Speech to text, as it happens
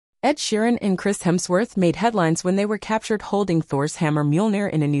Ed Sheeran and Chris Hemsworth made headlines when they were captured holding Thor's hammer Mjolnir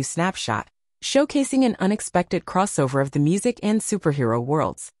in a new snapshot, showcasing an unexpected crossover of the music and superhero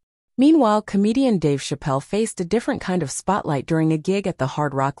worlds. Meanwhile, comedian Dave Chappelle faced a different kind of spotlight during a gig at the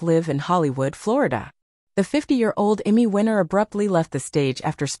Hard Rock Live in Hollywood, Florida. The 50-year-old Emmy winner abruptly left the stage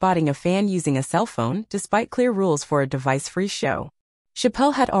after spotting a fan using a cell phone, despite clear rules for a device-free show.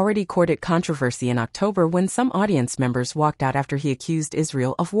 Chappelle had already courted controversy in October when some audience members walked out after he accused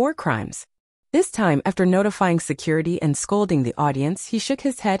Israel of war crimes. This time, after notifying security and scolding the audience, he shook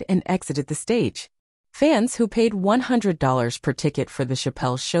his head and exited the stage. Fans who paid $100 per ticket for the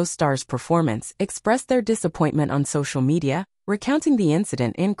Chappelle Show star's performance expressed their disappointment on social media, recounting the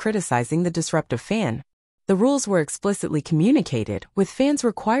incident and criticizing the disruptive fan. The rules were explicitly communicated, with fans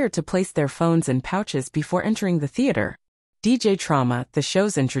required to place their phones in pouches before entering the theater. DJ Trauma, the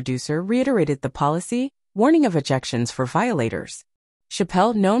show's introducer, reiterated the policy, warning of ejections for violators.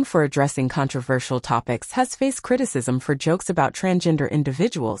 Chappelle, known for addressing controversial topics, has faced criticism for jokes about transgender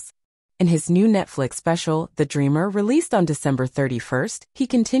individuals. In his new Netflix special, The Dreamer, released on December 31st, he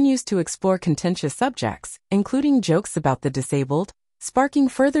continues to explore contentious subjects, including jokes about the disabled, sparking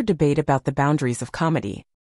further debate about the boundaries of comedy.